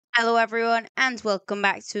Hello everyone and welcome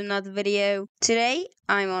back to another video. Today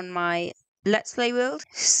I'm on my Let's Play world,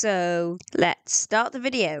 so let's start the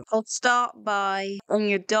video. I'll start by on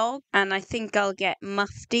your dog and I think I'll get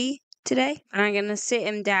Mufti today. And I'm going to sit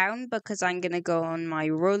him down because I'm going to go on my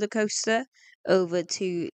roller coaster over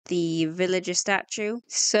to the villager statue.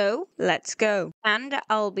 So let's go. And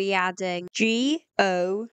I'll be adding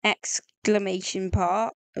GO exclamation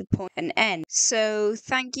part an N. So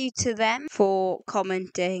thank you to them for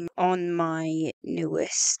commenting on my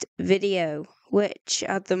newest video, which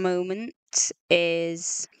at the moment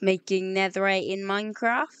is making netherite in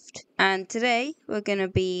Minecraft. And today we're going to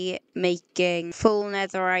be making full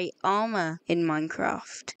netherite armor in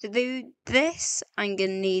Minecraft. To do this, I'm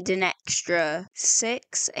going to need an extra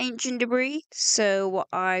 6 ancient debris, so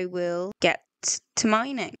I will get to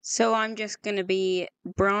mining. So I'm just going to be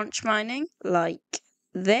branch mining like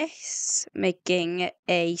this, making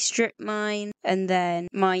a strip mine and then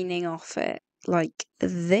mining off it like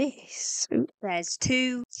this. Oops. There's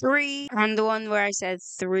 2, 3, and the one where I said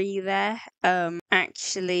 3 there,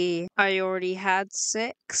 actually I already had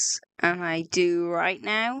 6 and I do right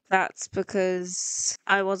now. That's because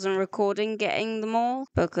I wasn't recording getting them all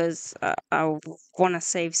because I want to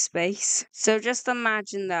save space. So just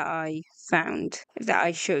imagine that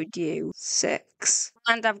I showed you 6.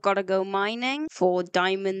 And I've got to go mining for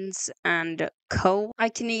diamonds and coal. I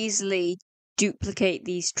can easily duplicate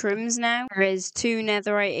these trims now. There is 2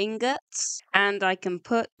 netherite ingots and I can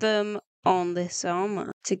put them on this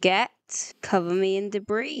armor to cover me in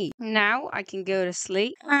debris. Now I can go to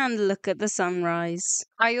sleep and look at the sunrise.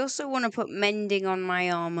 I also want to put mending on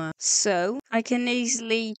my armor so I can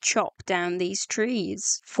easily chop down these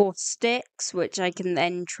trees for sticks, which I can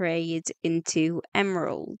then trade into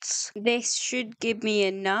emeralds. This should give me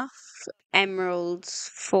enough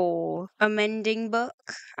emeralds for a mending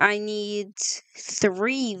book. I need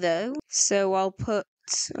 3 though, so I'll put,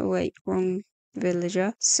 oh wait, wrong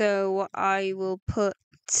villager. So I will put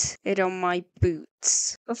it on my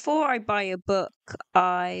boots. Before I buy a book,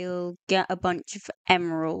 I'll get a bunch of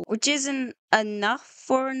emerald, which isn't enough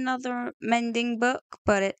for another mending book,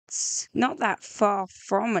 but it's not that far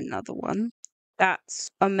from another one. That's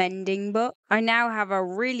a mending book. I now have a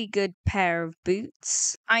really good pair of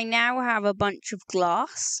boots. I now have a bunch of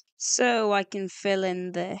glass, so I can fill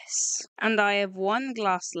in this. And I have 1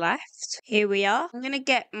 glass left. Here we are. I'm going to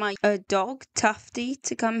get my dog, Tufty,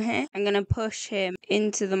 to come here. I'm going to push him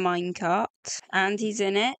into the minecart, and he's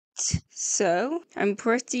in it. So, I'm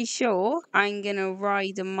pretty sure I'm gonna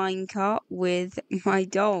ride a minecart with my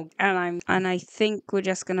dog, and I think we're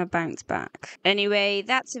just gonna bounce back. Anyway,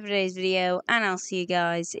 that's it for today's video, and I'll see you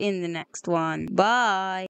guys in the next one. Bye!